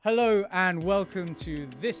Hello and welcome to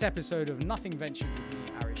this episode of Nothing Ventured with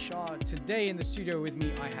me, Arish Shah. Today in the studio with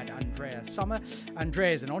me, I had Andrea Sommer.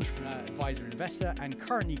 Andrea is an entrepreneur, advisor, investor, and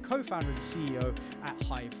currently co-founder and CEO at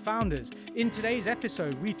Hive Founders. In today's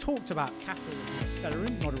episode, we talked about capital as an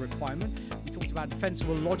accelerant, not a requirement. We talked about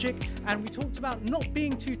defensible logic, and we talked about not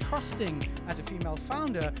being too trusting as a female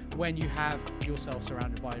founder when you have yourself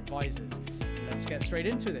surrounded by advisors. Let's get straight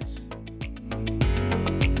into this.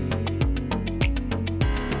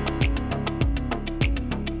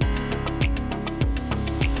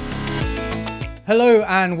 Hello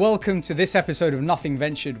and welcome to this episode of Nothing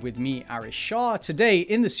Ventured with me, Arish Shah. Today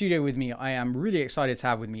in the studio with me, I am really excited to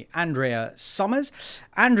have with me Andrea Sommers.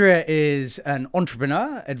 Andrea is an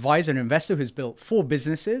entrepreneur, advisor, and investor who's built 4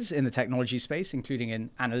 businesses in the technology space, including in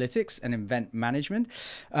analytics and event management,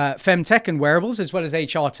 femtech and wearables, as well as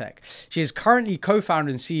HR tech. She is currently co-founder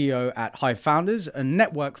and CEO at Hive Founders, a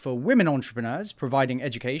network for women entrepreneurs, providing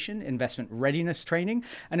education, investment readiness training,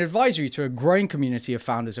 and advisory to a growing community of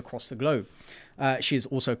founders across the globe. She is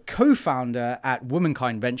also co-founder at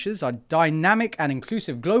Womankind Ventures, a dynamic and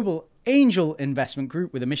inclusive global angel investment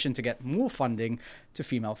group with a mission to get more funding to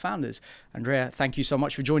female founders. Andrea, thank you so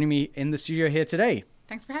much for joining me in the studio here today.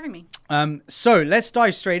 Thanks for having me. So let's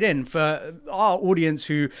dive straight in. For our audience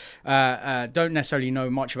who don't necessarily know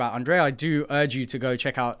much about Andrea, I do urge you to go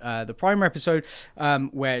check out the primer episode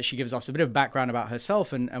where she gives us a bit of background about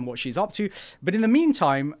herself and what she's up to. But in the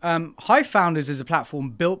meantime, Hive Founders is a platform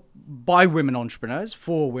built by women entrepreneurs,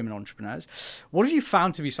 for women entrepreneurs. What have you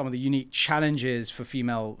found to be some of the unique challenges for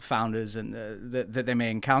female founders and that they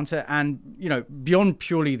may encounter? And, you know, beyond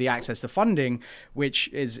purely the access to funding, which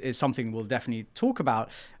is something we'll definitely talk about.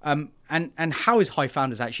 And how is Hive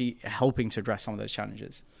Founders actually helping to address some of those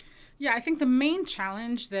challenges? Yeah, I think the main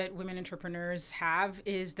challenge that women entrepreneurs have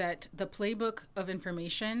is that the playbook of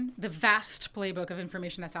information, the vast playbook of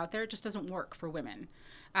information that's out there, just doesn't work for women.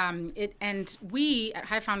 And we at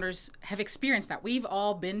Hive Founders have experienced that. We've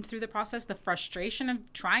all been through the process, the frustration of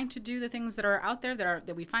trying to do the things that are out there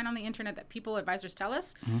that we find on the internet that people, advisors tell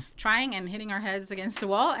us, trying and hitting our heads against the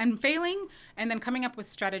wall and failing, and then coming up with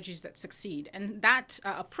strategies that succeed. And that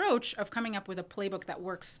approach of coming up with a playbook that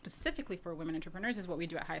works specifically for women entrepreneurs is what we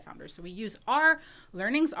do at Hive Founders. So we use our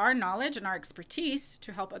learnings, our knowledge, and our expertise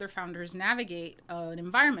to help other founders navigate an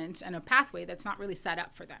environment and a pathway that's not really set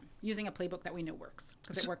up for them, using a playbook that we know works.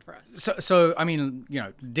 It worked for us. So I mean, you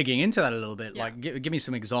know, digging into that a little bit, like give me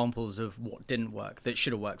some examples of what didn't work that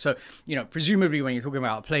should have worked. So, you know, presumably when you're talking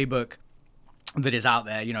about a playbook that is out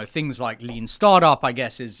there, you know, things like lean startup, I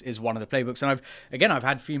guess, is one of the playbooks. And I've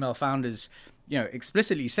had female founders, you know,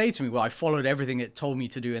 explicitly say to me, well, I followed everything it told me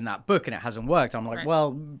to do in that book and it hasn't worked. I'm like, right.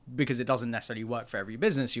 Well, because it doesn't necessarily work for every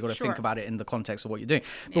business. You've got to think about it in the context of what you're doing.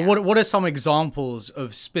 But what are some examples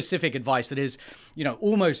of specific advice that is, you know,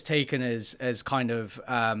 almost taken as kind of,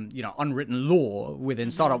 you know, unwritten law within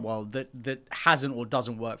startup world that hasn't or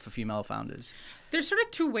doesn't work for female founders? There's sort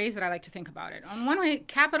of 2 ways that I like to think about it. On one way,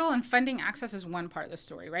 capital and funding access is one part of the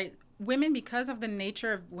story, right? Women, because of the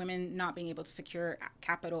nature of women not being able to secure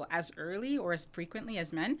capital as early or as frequently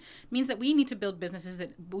as men, means that we need to build businesses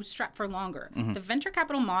that bootstrap for longer. The venture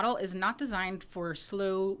capital model is not designed for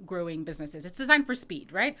slow growing businesses. It's designed for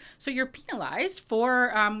speed, right? So you're penalized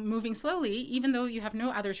for moving slowly, even though you have no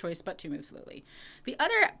other choice but to move slowly. The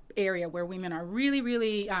other area where women are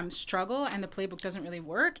really struggle and the playbook doesn't really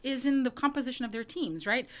work is in the composition of their teams,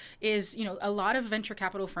 right? Is, you know, a lot of venture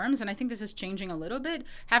capital firms, and I think this is changing a little bit,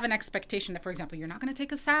 have an expectation that, for example, you're not going to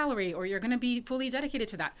take a salary or you're going to be fully dedicated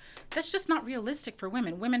to that. That's just not realistic for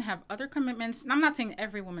women. Women have other commitments. And I'm not saying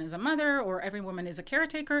every woman is a mother or every woman is a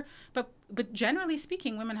caretaker, but generally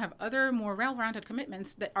speaking, women have other more well-rounded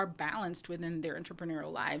commitments that are balanced within their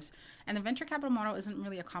entrepreneurial lives. And the venture capital model doesn't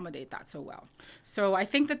really accommodate that so well. So I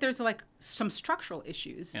think that there's like some structural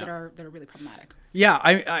issues that are really problematic. Yeah,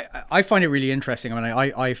 I find it really interesting. I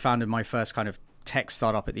mean, I founded my first kind of tech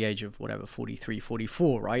startup at the age of 43,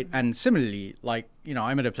 44, right? And similarly, like, you know,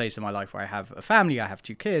 I'm at a place in my life where I have a family, I have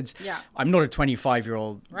 2 kids. I'm not a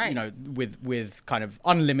 25-year-old, you know, with kind of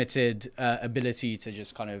unlimited ability to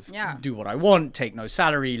just kind of do what I want, take no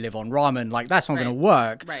salary, live on ramen. Like, that's not going to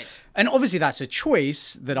work. And obviously that's a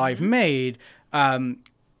choice that I've made.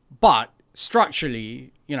 But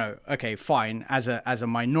structurally, you know, okay, fine. As a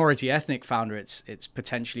minority ethnic founder, it's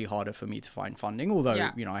potentially harder for me to find funding.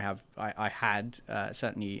 Although, you know, I had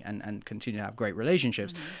certainly and continue to have great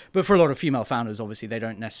relationships. But for a lot of female founders, obviously, they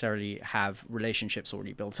don't necessarily have relationships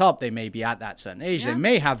already built up. They may be at that certain age. They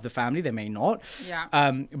may have the family. They may not.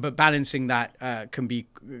 But balancing that can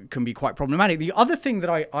be quite problematic. The other thing that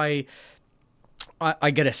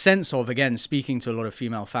I get a sense of, again, speaking to a lot of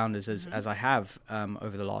female founders as I have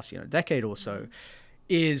over the last decade or so,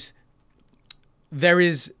 is there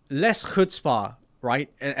is less chutzpah,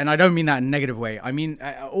 right? And I don't mean that in a negative way. I mean,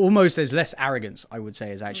 almost there's less arrogance, I would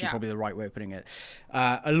say, is actually probably the right way of putting it.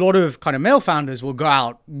 A lot of kind of male founders will go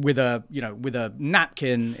out with a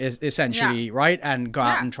napkin, essentially, right? And go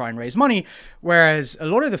out and try and raise money. Whereas a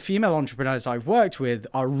lot of the female entrepreneurs I've worked with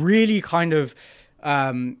are really kind of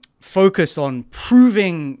focused on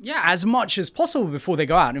proving as much as possible before they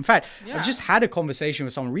go out. In fact, I just had a conversation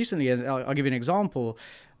with someone recently. I'll give you an example.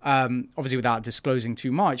 Obviously without disclosing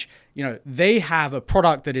too much, they have a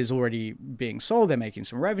product that is already being sold. They're making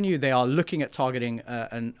some revenue. They are looking at targeting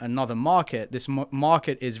another market. This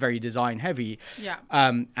market is very design heavy.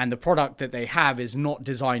 And the product that they have is not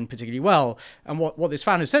designed particularly well. And what this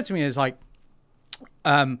founder said to me is like,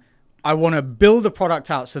 I want to build the product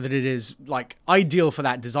out so that it is like ideal for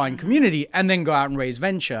that design community and then go out and raise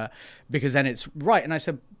venture because then it's right. And I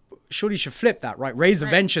said, surely you should flip that, right? Raise a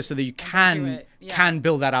venture so that you can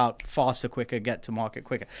build that out faster, quicker, get to market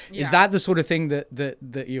quicker. Is that the sort of thing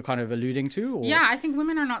that you're kind of alluding to? Or? Yeah, I think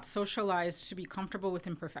women are not socialized to be comfortable with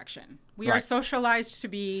imperfection. We are socialized to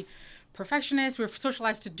be perfectionists. We're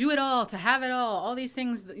socialized to do it all, to have it all these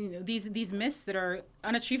things, these myths that are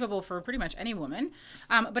unachievable for pretty much any woman.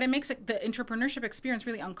 But it makes the entrepreneurship experience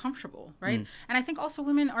really uncomfortable, right? And I think also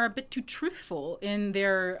women are a bit too truthful in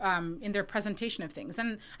their presentation of things.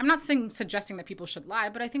 And I'm not suggesting that people should lie,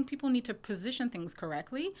 but I think people need to position things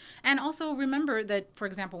correctly. And also remember that, for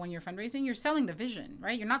example, when you're fundraising, you're selling the vision,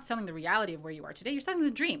 right? You're not selling the reality of where you are today. You're selling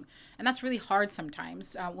the dream. And that's really hard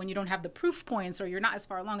sometimes when you don't have the proof points or you're not as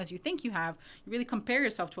far along as you think you have. You really compare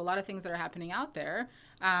yourself to a lot of things that are happening out there.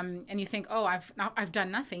 And you think, oh, I've done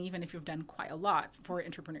nothing, even if you've done quite a lot for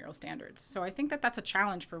entrepreneurial standards. So I think that that's a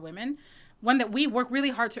challenge for women, one that we work really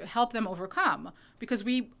hard to help them overcome because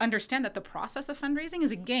we understand that the process of fundraising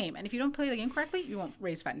is a game. And if you don't play the game correctly, you won't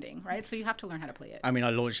raise funding, right? So you have to learn how to play it. I mean, I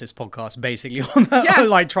launched this podcast basically on that,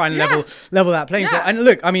 like trying to level that playing field. And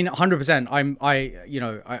look, I mean, 100%.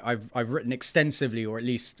 I've written extensively, or at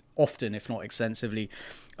least often, if not extensively,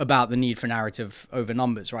 about the need for narrative over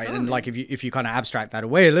numbers, right? Totally. And like if you kind of abstract that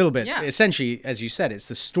away a little bit, essentially, as you said, it's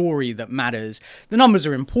the story that matters. The numbers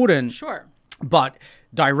are important. Sure. But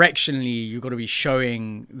directionally, you've got to be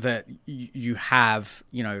showing that you have,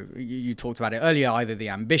 you talked about it earlier, either the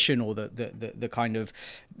ambition or the kind of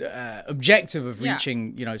objective of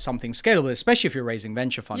reaching, something scalable, especially if you're raising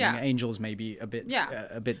venture funding. Angels may be a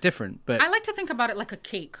bit different. But I like to think about it like a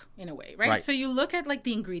cake in a way, right? So you look at like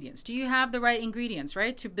the ingredients. Do you have the right ingredients,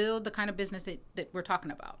 right, to build the kind of business that we're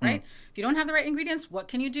talking about, right? If you don't have the right ingredients, what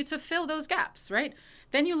can you do to fill those gaps, right?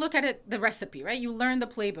 Then you look at it, the recipe, right? You learn the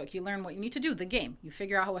playbook. You learn what you need to do, the game. You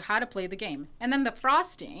figure out how to play the game. And then the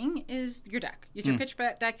frosting is your deck. It's your pitch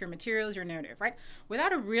deck, your materials, your narrative, right?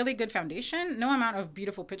 Without a really good foundation, no amount of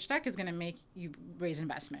beautiful pitch deck is going to make you raise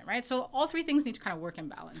investment, right? So all three things need to kind of work in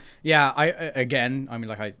balance. Yeah, I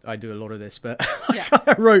do a lot of this, but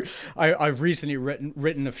I've recently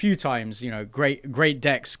written a few times, great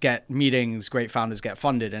decks get meetings, great founders get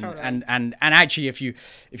funded. And actually, if you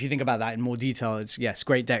think about that in more detail, it's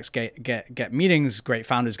great decks get meetings, great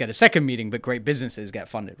founders get a second meeting, but great businesses get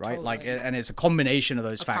funded, right? Totally. And it's a combination of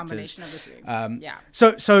those factors. Combination of the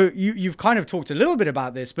three. So you've kind of talked a little bit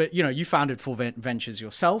about this, but you founded Full Ventures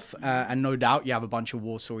yourself, and no doubt you have a bunch of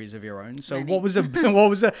war stories of your own. So I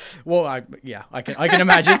can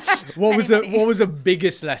imagine what was the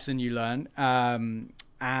biggest lesson you learned,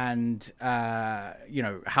 and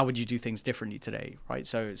how would you do things differently today, right?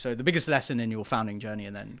 So the biggest lesson in your founding journey,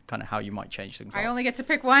 and then kind of how you might change things. I only get to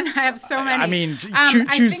pick one. I have so many. I mean,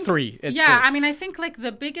 choose three. It's cool. I mean, I think like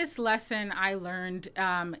the biggest lesson I learned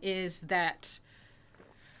is that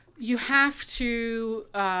you have to.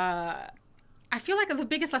 I feel like the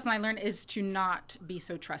biggest lesson I learned is to not be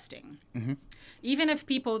so trusting, even if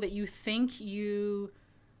people that you think you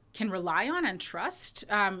can rely on and trust,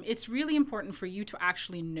 it's really important for you to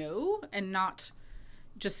actually know and not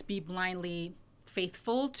just be blindly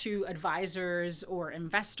faithful to advisors or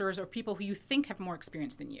investors or people who you think have more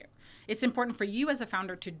experience than you. It's important for you as a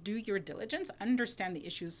founder to do your diligence, understand the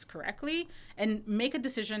issues correctly, and make a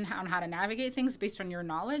decision on how to navigate things based on your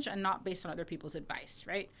knowledge and not based on other people's advice,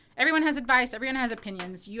 right? Everyone has advice, everyone has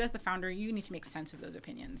opinions. You as the founder, you need to make sense of those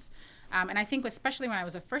opinions. And I think especially when I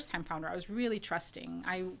was a first-time founder, I was really trusting.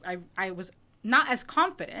 I was not as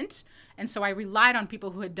confident, and so I relied on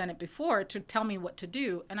people who had done it before to tell me what to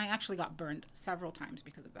do, and I actually got burned several times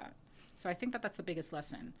because of that. So I think that that's the biggest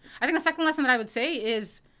lesson. I think the second lesson that I would say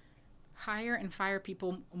is hire and fire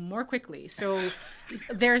people more quickly. So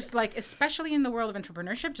there's like, especially in the world of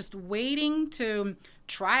entrepreneurship, just waiting to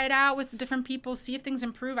try it out with different people, see if things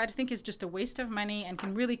improve, I think is just a waste of money and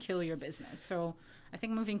can really kill your business. So I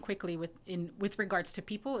think moving quickly with regards to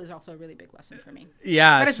people is also a really big lesson for me.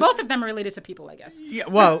 Yeah. But both of them are related to people, I guess. Yeah.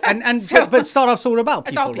 Well, but startups all about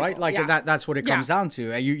people, all people, right? Like that's what it comes down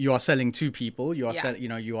to. You are selling to people. You are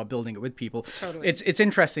you are building it with people. Totally. It's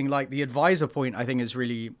interesting. Like the advisor point, I think is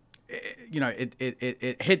really,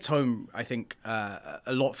 it hits home, I think, a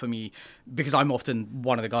lot for me, because I'm often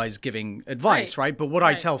one of the guys giving advice, right? But what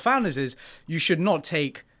I tell founders is you should not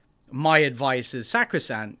take my advice as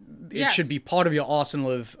sacrosanct. It should be part of your arsenal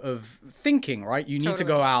of thinking, right? You need to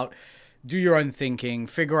go out, do your own thinking,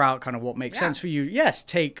 figure out kind of what makes sense for you. Yes,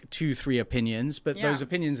 take 2-3 opinions, but those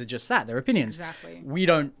opinions are just that. They're opinions. Exactly. We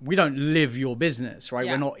don't live your business, right?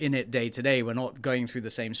 We're not in it day to day. We're not going through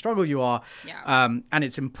the same struggle you are. Yeah. And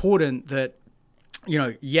it's important that,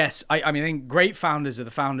 yes, I mean, I think great founders are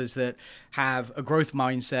the founders that have a growth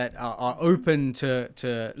mindset, are open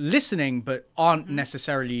to listening, but aren't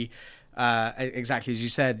necessarily exactly as you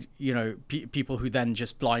said, people who then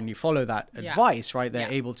just blindly follow that advice, right?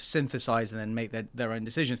 They're able to synthesize and then make their own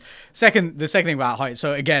decisions. The second thing about hire.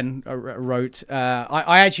 So again,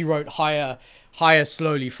 I actually wrote hire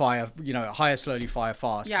slowly, fire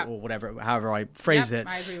fast, or whatever, however I phrased it.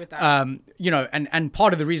 I agree with that. And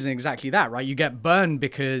part of the reason exactly that, right? You get burned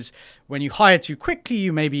because when you hire too quickly,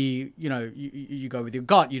 you maybe, you go with your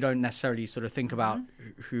gut. You don't necessarily sort of think about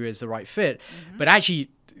who is the right fit, but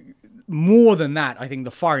actually, more than that, I think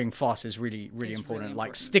the firing fast is really, really important.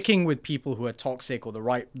 Like sticking with people who are toxic or the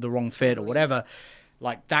wrong fit or whatever,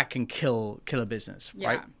 like that can kill a business,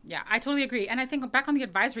 right? Yeah, I totally agree. And I think back on the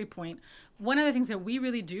advisory point, one of the things that we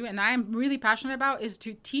really do, and I'm really passionate about, is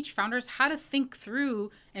to teach founders how to think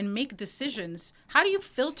through and make decisions. How do you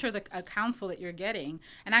filter the counsel that you're getting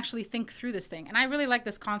and actually think through this thing? And I really like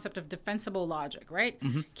this concept of defensible logic, right?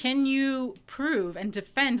 Can you prove and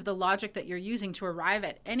defend the logic that you're using to arrive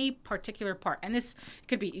at any particular part? And this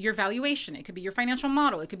could be your valuation. It could be your financial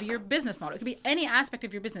model. It could be your business model. It could be any aspect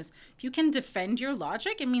of your business. If you can defend your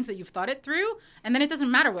logic, it means that you've thought it through. And then it doesn't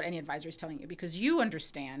matter what any advisor is telling you, because you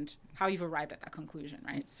understand how you've arrived at that conclusion,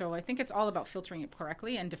 right? So I think it's all about filtering it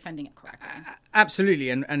correctly and defending it correctly. Absolutely.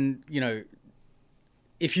 And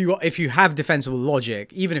if you have defensible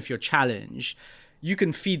logic, even if you're challenged, you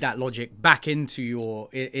can feed that logic back into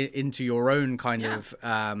your own kind of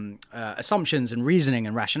assumptions and reasoning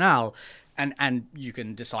and rationale, and you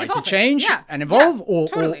can decide to change and evolve,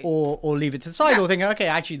 or leave it to the side, or think, okay,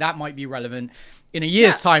 actually that might be relevant in a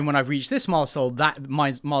year's time when I've reached this milestone.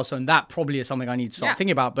 That probably is something I need to start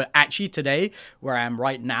thinking about. But actually today, where I am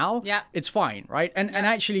right now, it's fine, right? And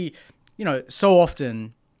actually, so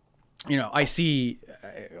often, I see,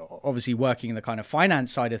 obviously working in the kind of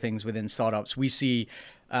finance side of things within startups, we see,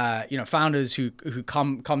 founders who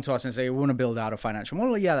come to us and say, we want to build out a financial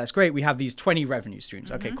model. Yeah, that's great. We have these 20 revenue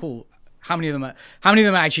streams. Okay, cool. How many of them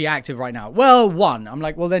are actually active right now? Well, one. I'm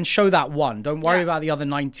like, well, then show that one. Don't worry about the other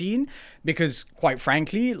 19, because quite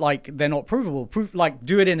frankly, like, they're not provable.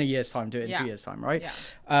 Do it in a year's time. Do it in 2 years' time, right?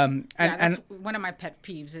 And that's one of my pet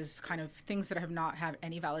peeves is kind of things that have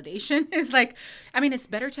any validation. Is like, I mean, it's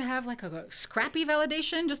better to have like a scrappy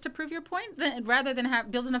validation just to prove your point rather than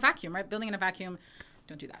build in a vacuum, right? Building in a vacuum.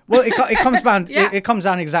 Don't do that. Well, it comes down it comes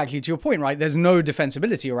down exactly to your point, right? There's no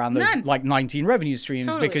defensibility around those like 19 revenue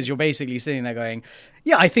streams, because you're basically sitting there going,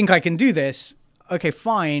 yeah, I think I can do this. Okay,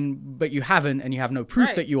 fine, but you haven't, and you have no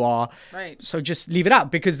proof that you are. Right. So just leave it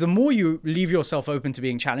out, because the more you leave yourself open to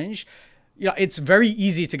being challenged, it's very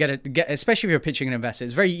easy to get, especially if you're pitching an investor.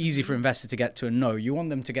 It's very easy for investors to get to a no. You want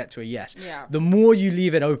them to get to a yes. Yeah. The more you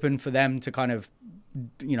leave it open for them to kind of,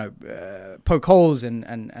 poke holes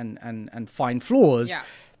and find flaws,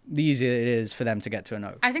 the easier it is for them to get to a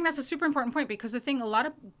no. I think that's a super important point, because the thing, a lot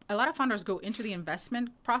of founders go into the investment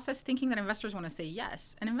process thinking that investors want to say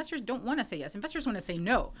yes, and investors don't want to say yes. Investors want to say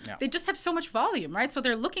no. Yeah. They just have so much volume, right? So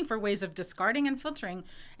they're looking for ways of discarding and filtering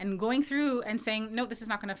and going through and saying, no, this is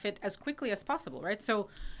not going to fit as quickly as possible, right? So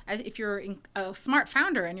if you're a smart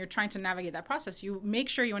founder and you're trying to navigate that process, you make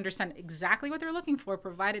sure you understand exactly what they're looking for,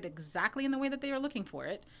 provide it exactly in the way that they are looking for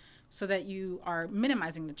it, so that you are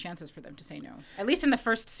minimizing the chances for them to say no, at least in the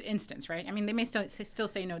first instance, right? I mean, they may still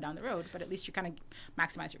say no down the road, but at least you kind of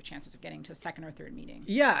maximize your chances of getting to a second or third meeting.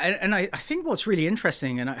 Yeah, and I think what's really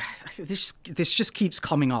interesting, and this just keeps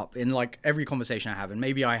coming up in like every conversation I have, and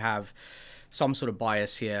maybe I have some sort of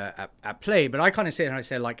bias here at play, but I kind of sit and I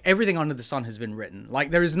say, like, everything under the sun has been written.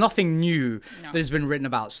 Like, there is nothing new that has been written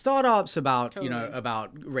about startups, about, you know,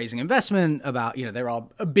 about raising investment, about, you know, there are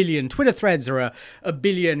a billion Twitter threads, there are a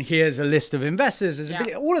billion, here's a list of investors, there's a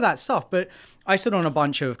billion, all of that stuff. But I sit on a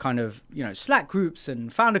bunch of kind of, you know, Slack groups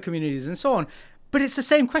and founder communities and so on. But it's the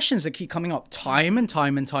same questions that keep coming up time and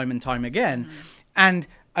time and time and time again. And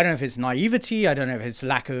I don't know if it's naivety, I don't know if it's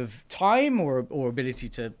lack of time or ability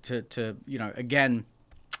to you know, again,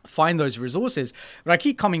 find those resources. But I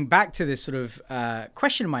keep coming back to this sort of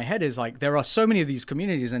question in my head is like, there are so many of these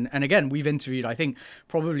communities. And again, we've interviewed, I think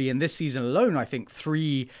probably in this season alone, I think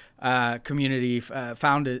 3 community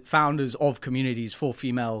founders of communities for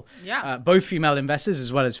female, both female investors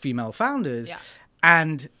as well as female founders.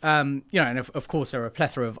 And, you know, and of course there are a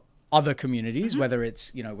plethora of other communities, whether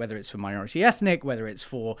it's for minority ethnic, whether it's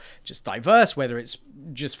for just diverse, whether it's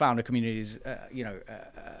just founder communities,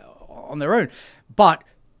 on their own. But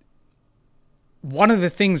one of the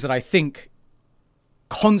things that I think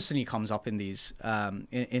constantly comes up in these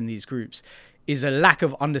in these groups is a lack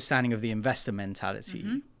of understanding of the investor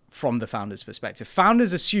mentality from the founder's perspective.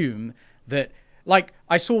 Founders assume that, like,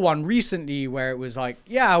 I saw one recently where it was like,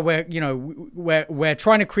 yeah, we're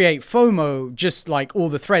trying to create FOMO, just like all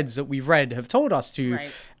the threads that we've read have told us to,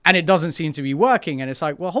 and it doesn't seem to be working. And it's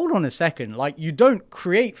like, well, hold on a second. Like, you don't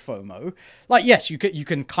create FOMO. Like, yes, you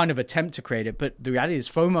can kind of attempt to create it, but the reality is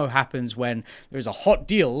FOMO happens when there's a hot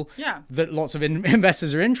deal that lots of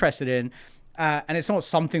investors are interested in. And it's not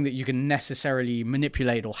something that you can necessarily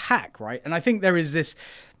manipulate or hack, right? And I think there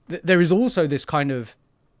is also this kind of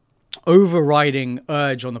overriding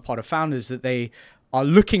urge on the part of founders that they are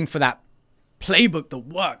looking for that playbook that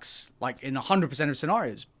works like in 100% of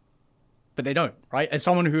scenarios, but they don't, right? As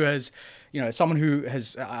someone who has,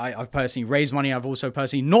 I've personally raised money. I've also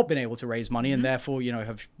personally not been able to raise money and therefore, you know,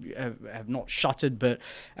 have not shuttered, but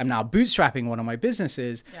am now bootstrapping one of my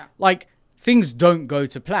businesses. Like, things don't go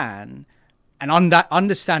to plan. And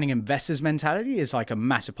understanding investors' mentality is like a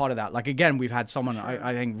massive part of that. Like, again, we've had someone,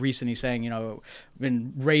 I think, recently saying, you know,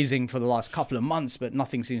 been raising for the last couple of months, but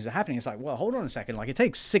nothing seems to happen. It's like, well, hold on a second. Like, it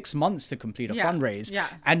takes 6 months to complete a fundraise.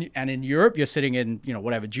 And in Europe, you're sitting in, you know,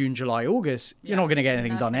 whatever, June, July, August, you're not going to get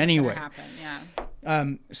anything done anyway.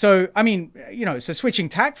 So, I mean, you know, so switching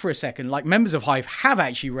tack for a second, like, members of Hive have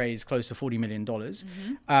actually raised close to $40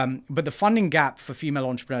 million. But the funding gap for female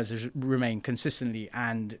entrepreneurs has remained consistently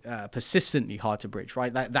and persistently hard to bridge,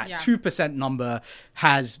 right? That 2% number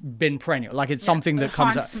has been perennial. Like, it's something that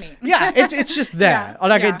comes up. Yeah, it's just there.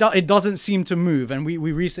 It doesn't seem to move. And we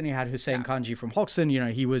recently had Hussein Kanji from Hoxton. You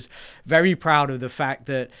know, he was very proud of the fact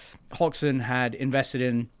that Hoxton had invested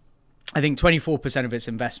in, I think 24% of its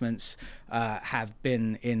investments have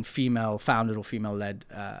been in female-founded or female-led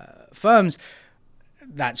firms.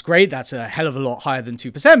 That's great. That's a hell of a lot higher than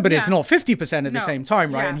 2%, but it's not 50% at the same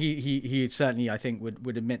time, right? And he certainly, I think,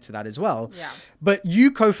 would admit to that as well. But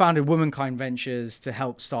you co-founded Womankind Ventures to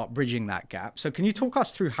help start bridging that gap. So can you talk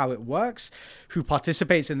us through how it works, who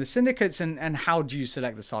participates in the syndicates, and how do you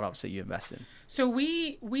select the startups that you invest in? So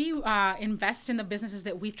we invest in the businesses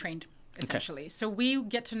that we've trained, essentially. So we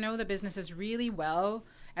get to know the businesses really well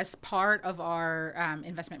as part of our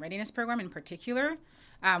investment readiness program in particular.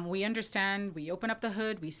 We understand, we open up the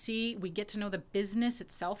hood, we get to know the business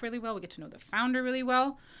itself really well. We get to know the founder really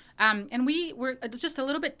well. And we're just a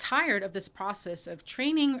little bit tired of this process of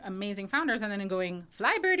training amazing founders and then going,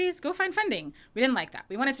 fly birdies, go find funding. We didn't like that.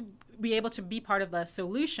 We wanted to be able to be part of the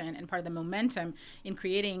solution and part of the momentum in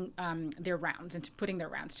creating their rounds and to putting their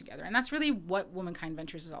rounds together. And that's really what Womankind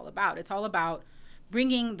Ventures is all about. It's all about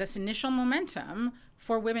bringing this initial momentum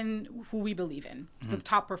for women who we believe in, the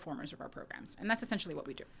top performers of our programs. And that's essentially what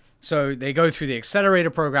we do. So they go through the accelerator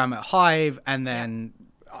program at Hive and then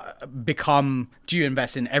do you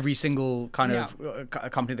invest in every single kind of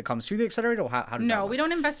company that comes through the accelerator, or how does that work? No, we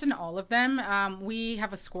don't invest in all of them. We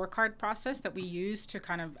have a scorecard process that we use to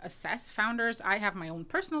kind of assess founders. I have my own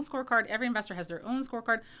personal scorecard. Every investor has their own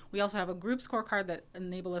scorecard. We also have a group scorecard that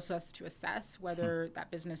enables us to assess whether that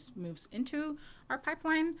business moves into our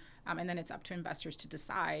pipeline. And then it's up to investors to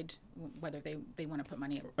decide whether they want to put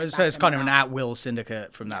money. So it's kind of an at-will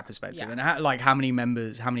syndicate from that perspective. And how many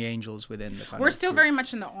members, how many angels within the kind We're still very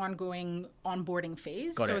much in the ongoing onboarding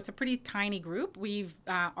phase. So it's a pretty tiny group. We've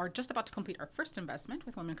are just about to complete our first investment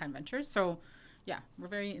with Womankind Ventures. So we're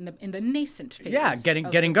very in the nascent phase. Yeah,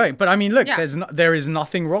 getting going. But I mean, look, there is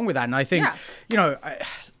nothing wrong with that. And I think, you know,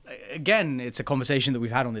 again, it's a conversation that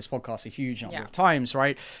we've had on this podcast a huge number of times,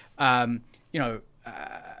 right? You know,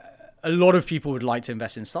 a lot of people would like to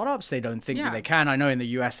invest in startups. They don't think that Yeah. they can. I know in the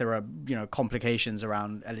US there are, complications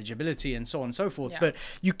around eligibility and so on and so forth, Yeah. but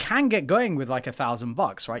you can get going with like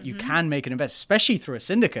 $1,000, right? You can make an investment, especially through a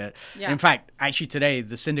syndicate. Yeah. In fact, actually today,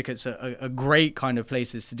 the syndicates are great kind of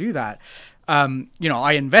places to do that.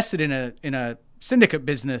 I invested in a syndicate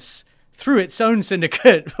business through its own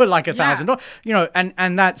syndicate for like $1,000,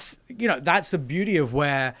 and that's the beauty of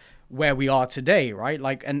where we are today, right?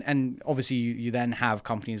 Like, and obviously you then have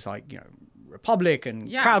companies like, Republic and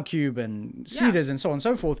Crowdcube and Cedars and so on and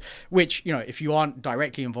so forth, which, if you aren't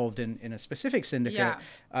directly involved in a specific syndicate,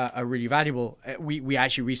 are really valuable. We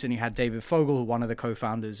actually recently had David Fogel, one of the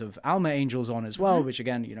co-founders of Alma Angels, on as well, which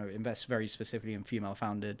again, invests very specifically in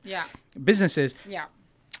female-founded businesses. Yeah.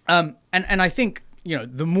 And I think,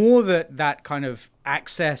 the more that kind of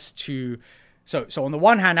access to, so on the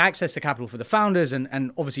one hand, access to capital for the founders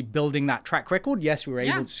and obviously building that track record. Yes, we were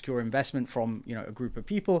able to secure investment from, a group of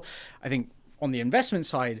people. I think on the investment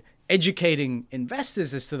side, educating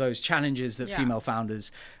investors as to those challenges that female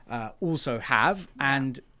founders also have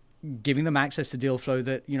and giving them access to deal flow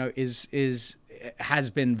that, has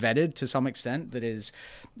been vetted to some extent, that is,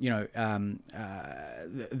 that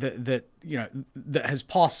has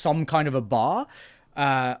passed some kind of a bar.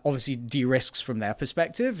 Obviously de-risks from their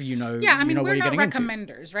perspective, we're where you're not getting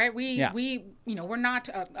recommenders, right? We're not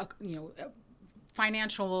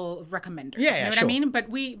financial recommenders. You know what I mean? But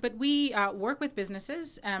we work with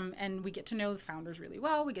businesses and we get to know the founders really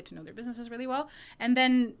well. We get to know their businesses really well. And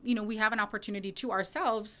then, we have an opportunity to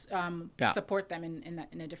ourselves support them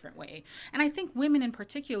in a different way. And I think women in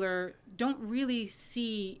particular don't really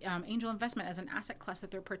see angel investment as an asset class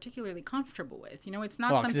that they're particularly comfortable with. It's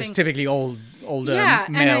not something... it's typically older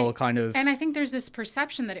male kind of... And I think there's this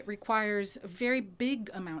perception that it requires very big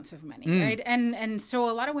amounts of money, right? And so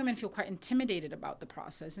a lot of women feel quite intimidated about the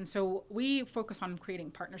process. And so we focus on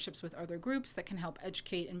creating partnerships with other groups that can help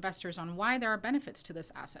educate investors on why there are benefits to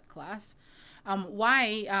this asset class,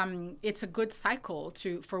 why it's a good cycle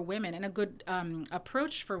for women and a good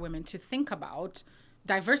approach for women to think about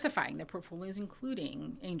diversifying their portfolios,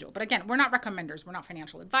 including angel. But again, we're not recommenders. We're not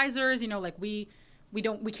financial advisors. We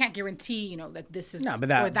can't guarantee, that this is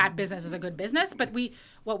or that business is a good business. But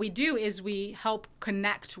what we do is we help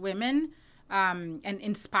connect women and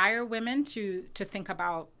inspire women to think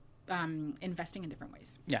about investing in different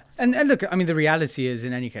ways. Yeah. And look, I mean, the reality is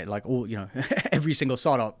in any case, like all, every single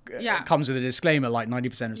startup comes with a disclaimer, like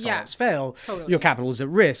 90% of startups fail. Totally. Your capital is at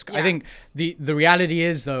risk. Yeah. I think the reality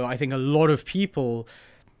is, though, I think a lot of people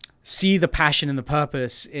see the passion and the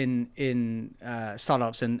purpose in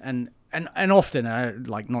startups and often,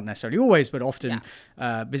 like not necessarily always, but often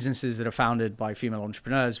businesses that are founded by female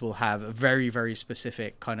entrepreneurs will have a very, very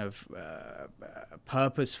specific kind of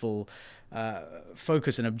purposeful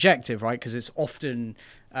focus and objective, right? Because it's often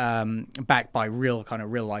backed by real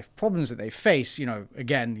life problems that they face.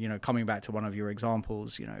 Again, coming back to one of your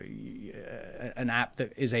examples, an app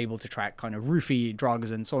that is able to track kind of roofie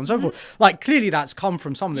drugs and so on and so forth. Like clearly that's come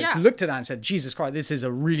from someone that's looked at that and said, Jesus Christ, this is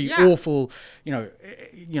a really awful,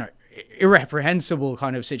 irreprehensible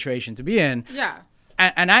kind of situation to be in. Yeah.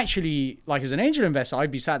 And actually, like as an angel investor, I'd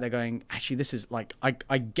be sat there going, actually, this is like,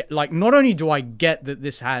 I get, like, not only do I get that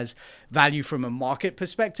this has value from a market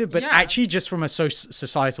perspective, but actually just from a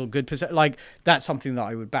societal good perspective, like that's something that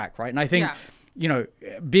I would back, right? And I think,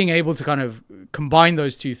 being able to kind of combine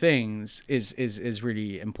those two things is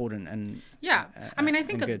really important. And I mean, I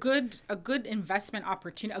think a good investment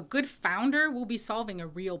opportunity, a good founder will be solving a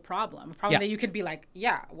real problem that you could be like,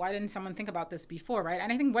 why didn't someone think about this before, right?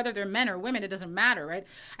 And I think whether they're men or women, it doesn't matter, right?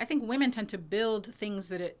 I think women tend to build things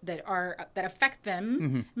that affect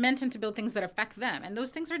them. Men tend to build things that affect them, and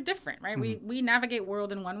those things are different, right? We navigate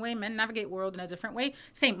world in one way, men navigate world in a different way.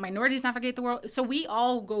 Same, minorities navigate the world. So we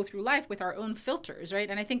all go through life with our own filters, right?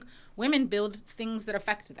 And I think women build things that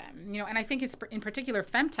affect them, and I think it's in particular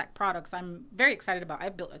femtech products I'm very excited about. I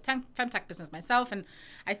built a femtech business myself, and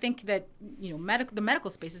I think that the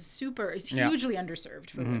medical space is hugely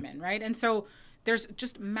underserved for women, right? And so there's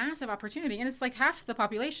just massive opportunity, and it's like half the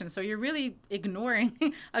population. So you're really ignoring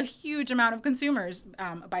a huge amount of consumers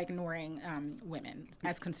by ignoring women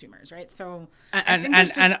as consumers, right? So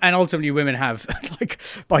and ultimately, women have like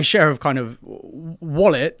by share of kind of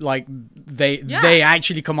wallet, like they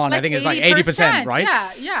actually command. Like I think it's like 80%,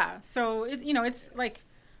 right? Yeah. So it's like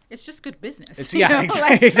It's just good business. It's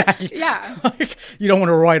exactly. Yeah. Like, you don't want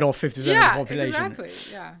to write off 50% of the population. Exactly.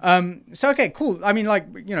 Yeah. So, okay, cool. I mean, like,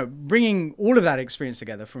 bringing all of that experience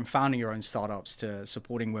together, from founding your own startups to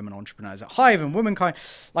supporting women entrepreneurs at Hive and Womankind,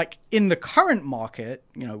 like in the current market,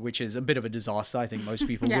 which is a bit of a disaster, I think most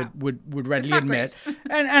people would readily admit,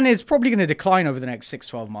 and is probably going to decline over the next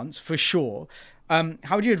 6-12 months for sure.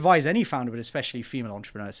 How would you advise any founder, but especially female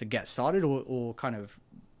entrepreneurs, to get started or kind of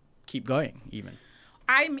keep going even?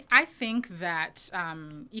 I think that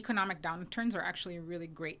economic downturns are actually a really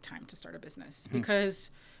great time to start a business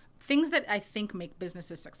because things that I think make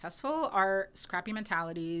businesses successful are scrappy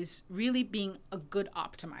mentalities, really being a good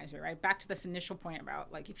optimizer, right? Back to this initial point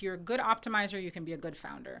about like, if you're a good optimizer, you can be a good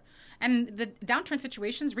founder. And the downturn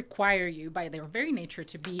situations require you by their very nature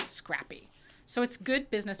to be scrappy. So it's good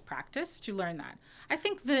business practice to learn that. I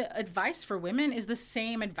think the advice for women is the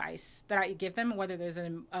same advice that I give them, whether there's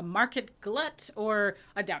a market glut or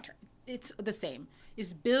a downturn. It's the same.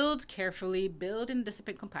 Is build carefully, build in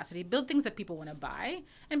disciplined capacity, build things that people want to buy,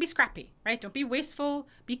 and be scrappy, right? Don't be wasteful,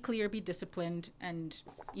 be clear, be disciplined, and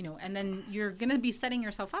then you're going to be setting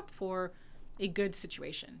yourself up for a good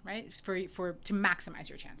situation, right? To maximize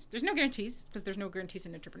your chance. There's no guarantees, because there's no guarantees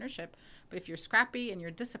in entrepreneurship. But if you're scrappy and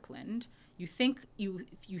you're disciplined, you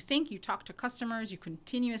talk to customers, you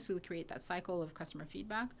continuously create that cycle of customer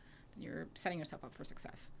feedback, then you're setting yourself up for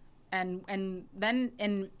success. And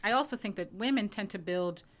I also think that women tend to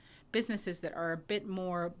build businesses that are a bit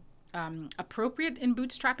more appropriate in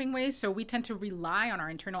bootstrapping ways. So we tend to rely on our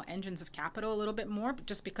internal engines of capital a little bit more,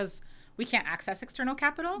 just because we can't access external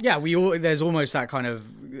capital. Yeah, there's almost that kind of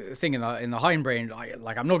thing in the hindbrain,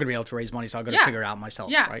 like I'm not going to be able to raise money, so I've got to figure it out myself.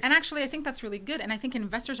 Yeah, right? And actually I think that's really good. And I think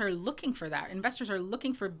investors are looking for that. Investors are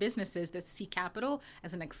looking for businesses that see capital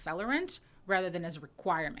as an accelerant rather than as a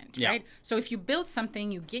requirement, right? So if you build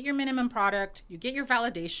something, you get your minimum product, you get your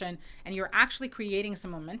validation, and you're actually creating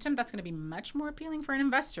some momentum, that's going to be much more appealing for an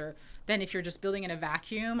investor than if you're just building in a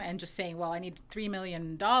vacuum and just saying, well, I need $3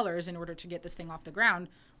 million in order to get this thing off the ground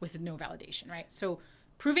with no validation, right? So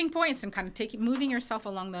proving points and kind of moving yourself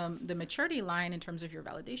along the maturity line in terms of your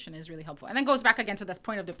validation is really helpful. And then goes back again to this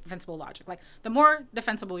point of defensible logic. Like the more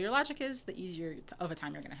defensible your logic is, the easier of a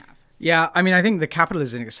time you're going to have. Yeah, I mean, I think the capital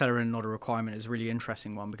is an accelerant, not a requirement, is a really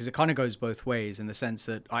interesting one, because it kind of goes both ways in the sense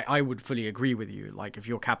that I would fully agree with you. Like if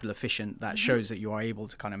you're capital efficient, that shows that you are able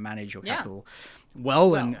to kind of manage your capital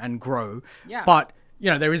well. And grow. Yeah. But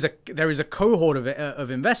there is a cohort of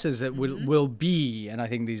investors that will be, and I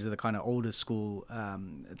think these are the kind of older school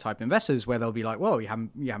type investors, where they'll be like, well, you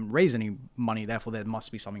haven't raised any money, therefore there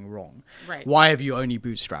must be something wrong. Right. Why have you only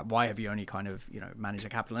bootstrapped? Why have you only kind of managed the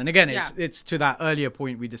capital? And again, it's to that earlier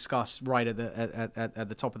point we discussed right at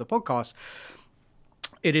the top of the podcast.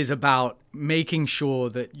 It is about making sure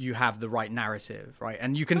that you have the right narrative, right?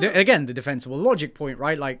 And you can, again, the defensible logic point,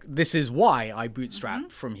 right? Like, this is why I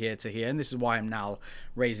bootstrapped from here to here, and this is why I'm now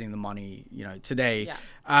raising the money, today.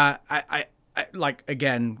 Yeah. I like,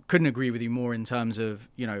 again, couldn't agree with you more in terms of,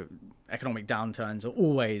 economic downturns are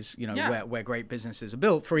always, where great businesses are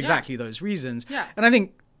built for exactly those reasons. Yeah. And I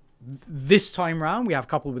think this time around, we have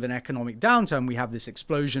coupled with an economic downturn, we have this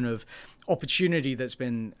explosion of opportunity that's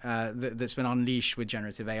been unleashed with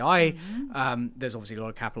generative AI. There's obviously a lot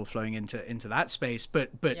of capital flowing into that space,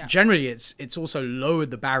 but generally it's also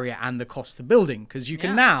lowered the barrier and the cost of building, because you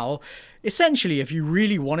can now essentially, if you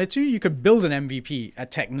really wanted to, you could build an MVP, a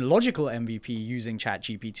technological MVP, using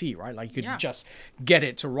ChatGPT, right? Like you could just get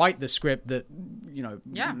it to write the script that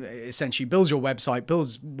essentially builds your website,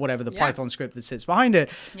 builds whatever the Python script that sits behind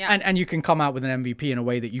it, and you can come out with an MVP in a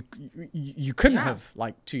way that you couldn't have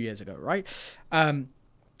like 2 years ago, right? And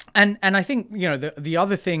I think the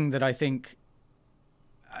other thing that I think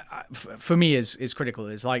for me is critical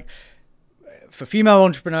is like, for female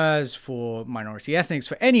entrepreneurs, for minority ethnics,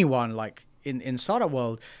 for anyone like in startup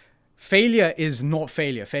world, failure is not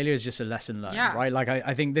failure. Failure is just a lesson learned, right? Like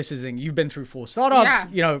I think this is the thing. You've been through 4 startups,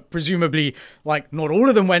 presumably like not all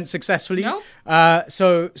of them went successfully. Nope.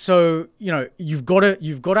 So you've got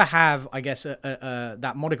to have, I guess,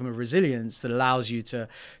 that modicum of resilience that allows you to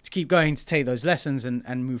keep going, to take those lessons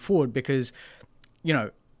and move forward, because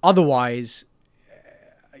otherwise,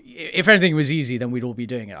 if everything was easy, then we'd all be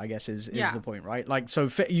doing it, I guess is the point, right? Like, so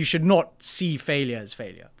you should not see failure as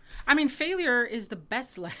failure. I mean, failure is the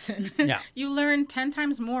best lesson. Yeah. You learn 10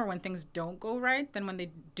 times more when things don't go right than when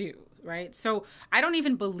they do, right? So I don't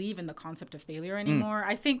even believe in the concept of failure anymore.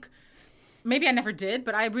 I think maybe I never did,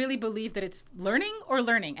 but I really believe that it's learning or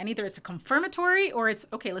learning. And either it's a confirmatory or it's,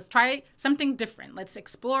 okay, let's try something different. Let's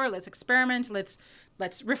explore, let's experiment, let's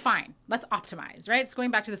refine, let's optimize, right? It's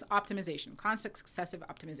going back to this optimization, constant successive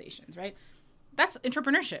optimizations, right? That's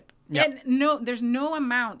entrepreneurship. Yeah. And there's no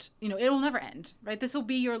amount, it will never end, right? This will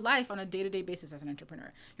be your life on a day-to-day basis as an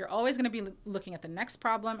entrepreneur. You're always going to be looking at the next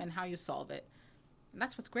problem and how you solve it. And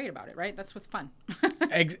that's what's great about it, right? That's what's fun.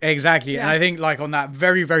 Exactly. Yeah. And I think like on that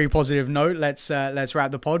very, very positive note, let's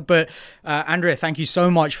wrap the pod. But Andrea, thank you so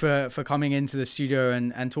much for coming into the studio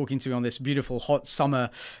and talking to me on this beautiful hot summer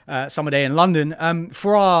day in London.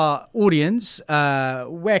 For our audience,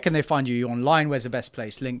 where can they find you? You online? Where's the best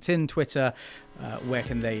place? LinkedIn, Twitter? Where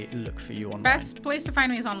can they look for you online? Best place to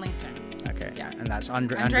find me is on LinkedIn. Okay. Yeah. And that's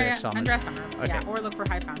Andrea Sommer. Andrea Sommer. Okay. Yeah. Or look for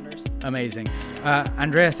Hive Founders. Amazing.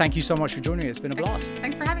 Andrea, thank you so much for joining me. It's been a blast.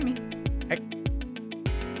 Thanks for having me.